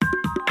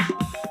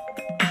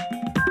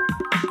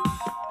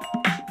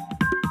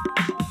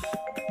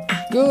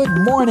Good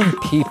morning,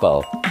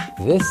 people.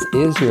 This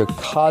is your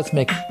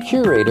cosmic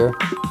curator,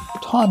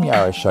 Tom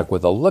Yaroshuk,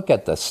 with a look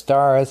at the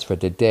stars for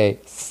today,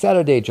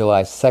 Saturday,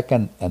 July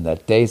 2nd, and the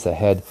days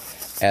ahead,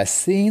 as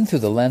seen through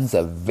the lens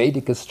of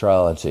Vedic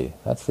astrology.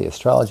 That's the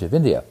astrology of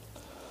India.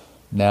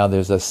 Now,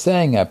 there's a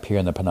saying up here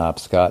in the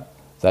Penobscot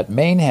that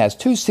Maine has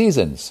two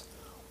seasons,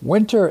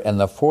 winter and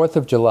the 4th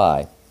of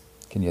July.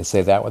 Can you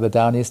say that with a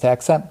Down East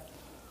accent?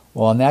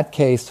 Well, in that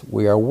case,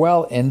 we are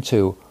well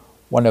into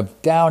one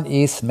of Down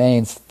East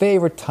Maine's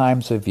favorite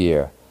times of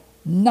year.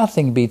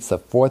 Nothing beats the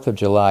 4th of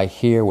July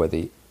here, where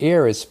the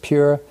air is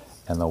pure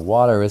and the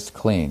water is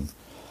clean.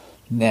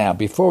 Now,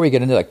 before we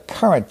get into the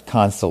current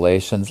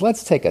constellations,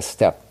 let's take a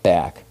step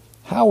back.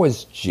 How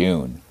was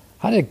June?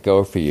 How did it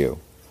go for you?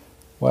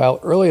 Well,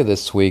 earlier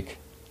this week,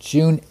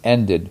 June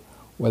ended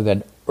with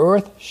an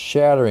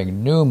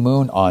earth-shattering new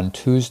moon on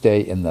Tuesday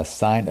in the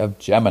sign of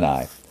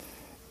Gemini.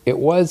 It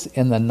was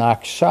in the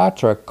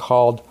nakshatra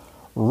called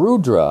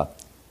Rudra.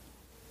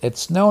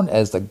 It's known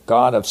as the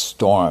god of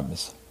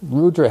storms.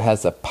 Rudra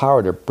has the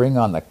power to bring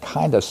on the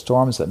kind of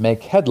storms that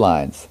make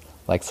headlines,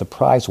 like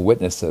surprise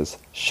witnesses,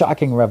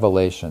 shocking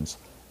revelations,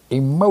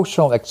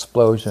 emotional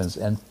explosions,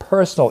 and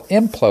personal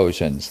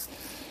implosions.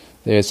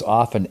 There's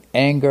often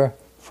anger,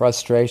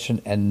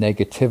 frustration, and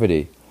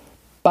negativity.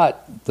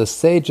 But the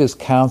sages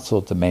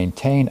counsel to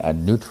maintain a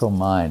neutral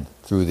mind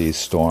through these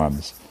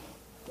storms.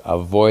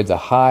 Avoid the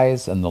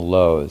highs and the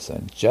lows,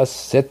 and just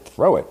sit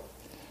through it.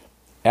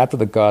 After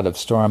the god of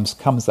storms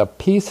comes the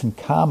peace and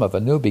calm of a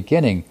new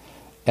beginning,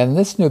 and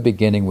this new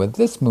beginning with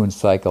this moon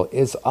cycle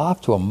is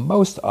off to a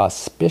most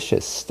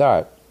auspicious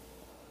start.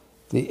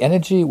 The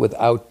energy,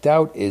 without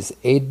doubt, is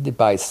aided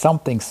by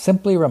something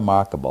simply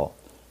remarkable.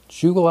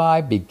 July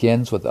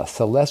begins with a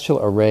celestial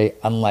array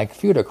unlike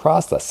viewed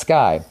across the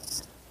sky.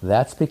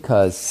 That's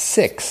because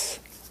 6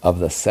 of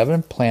the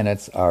 7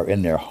 planets are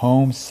in their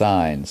home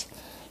signs,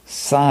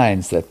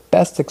 signs that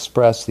best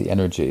express the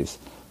energies.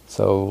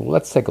 So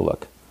let's take a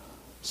look.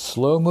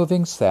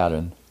 Slow-moving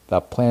Saturn, the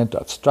planet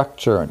of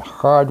structure and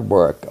hard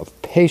work,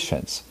 of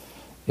patience,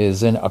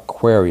 is in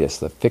Aquarius,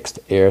 the fixed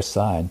air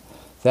sign.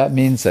 That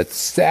means that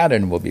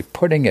Saturn will be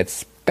putting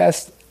its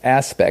best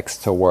aspects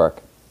to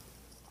work.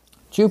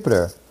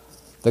 Jupiter,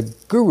 the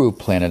guru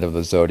planet of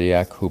the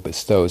zodiac who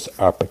bestows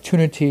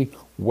opportunity,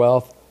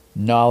 wealth,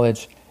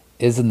 knowledge,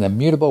 is in the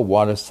mutable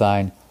water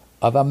sign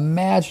of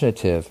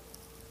imaginative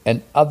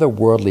and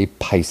otherworldly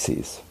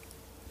Pisces.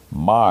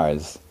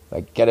 Mars,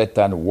 the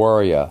get-it-done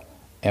warrior,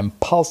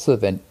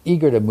 impulsive and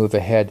eager to move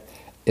ahead,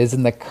 is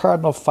in the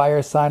cardinal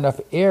fire sign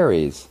of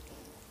Aries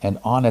and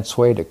on its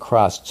way to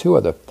cross 2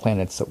 other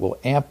planets that will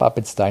amp up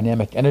its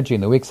dynamic energy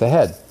in the weeks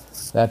ahead.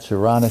 That's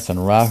Uranus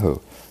and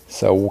Rahu.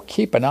 So we'll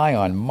keep an eye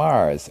on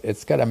Mars.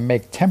 It's got to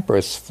make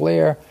tempers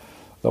flare,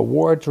 the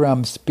war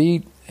drums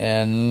beat,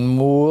 and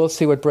we'll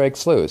see what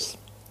breaks loose.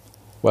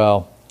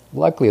 Well,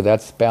 luckily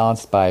that's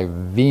balanced by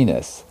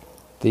Venus.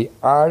 The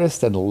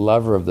artist and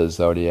lover of the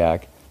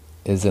zodiac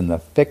is in the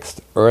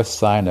fixed earth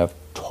sign of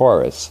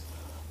Taurus.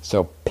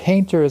 So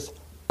painters,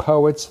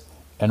 poets,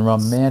 and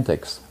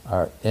romantics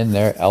are in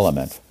their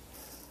element.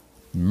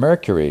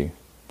 Mercury,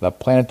 the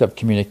planet of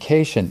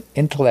communication,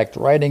 intellect,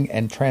 writing,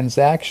 and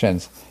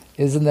transactions,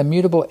 is in the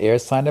mutable air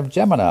sign of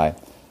Gemini.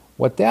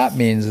 What that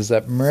means is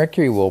that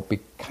Mercury will be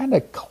kind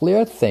of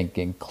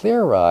clear-thinking,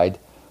 clear-eyed,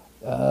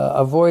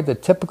 avoid the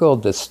typical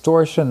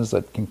distortions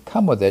that can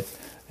come with it.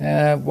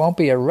 It won't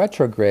be a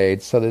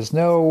retrograde, so there's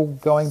no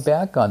going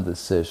back on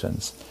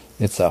decisions.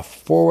 It's a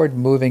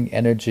forward-moving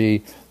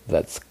energy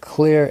that's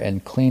clear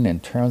and clean in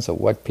terms of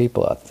what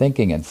people are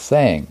thinking and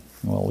saying.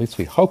 Well, at least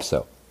we hope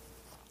so.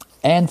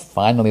 And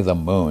finally, the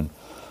moon.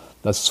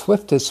 The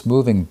swiftest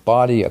moving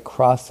body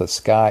across the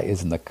sky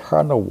is in the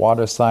cardinal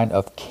water sign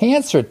of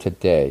Cancer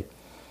today.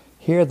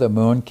 Here the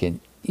moon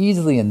can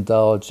easily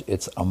indulge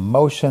its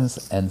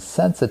emotions and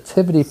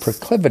sensitivity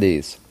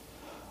proclivities,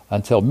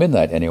 until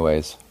midnight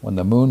anyways, when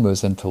the moon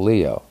moves into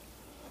Leo.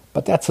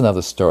 But that's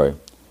another story.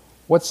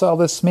 What's all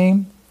this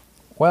mean?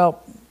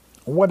 Well,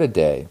 what a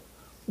day.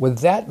 With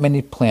that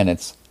many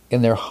planets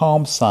in their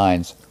home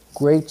signs,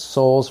 great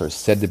souls are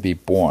said to be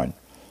born.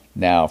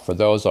 Now, for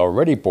those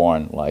already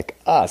born, like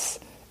us,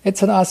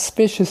 it's an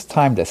auspicious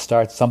time to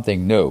start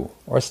something new,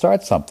 or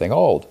start something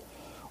old,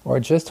 or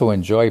just to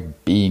enjoy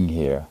being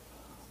here.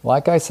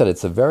 Like I said,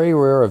 it's a very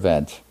rare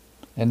event,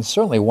 and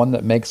certainly one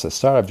that makes the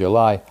start of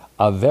July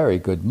a very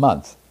good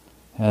month.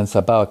 And it's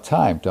about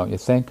time, don't you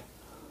think?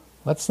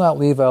 Let's not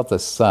leave out the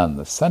sun.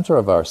 The center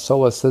of our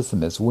solar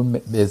system is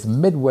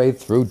midway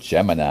through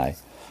Gemini.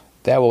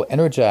 That will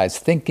energize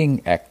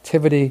thinking,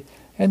 activity,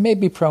 and may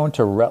be prone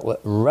to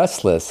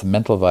restless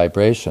mental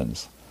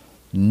vibrations.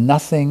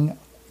 Nothing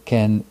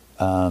can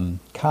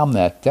calm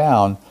that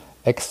down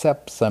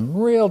except some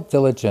real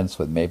diligence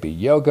with maybe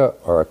yoga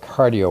or a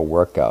cardio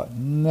workout,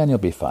 and then you'll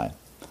be fine.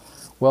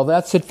 Well,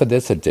 that's it for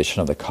this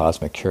edition of the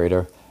Cosmic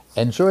Curator.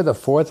 Enjoy the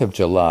 4th of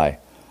July,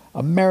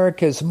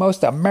 America's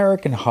most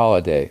American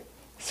holiday.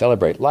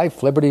 Celebrate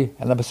life, liberty,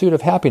 and the pursuit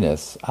of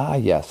happiness. Ah,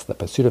 yes, the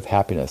pursuit of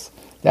happiness.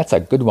 That's a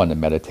good one to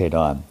meditate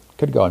on.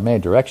 Could go in many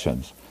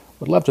directions.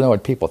 Would love to know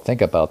what people think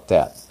about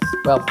that.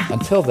 Well,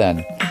 until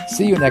then,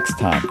 see you next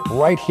time,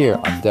 right here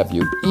on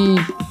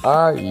WERU.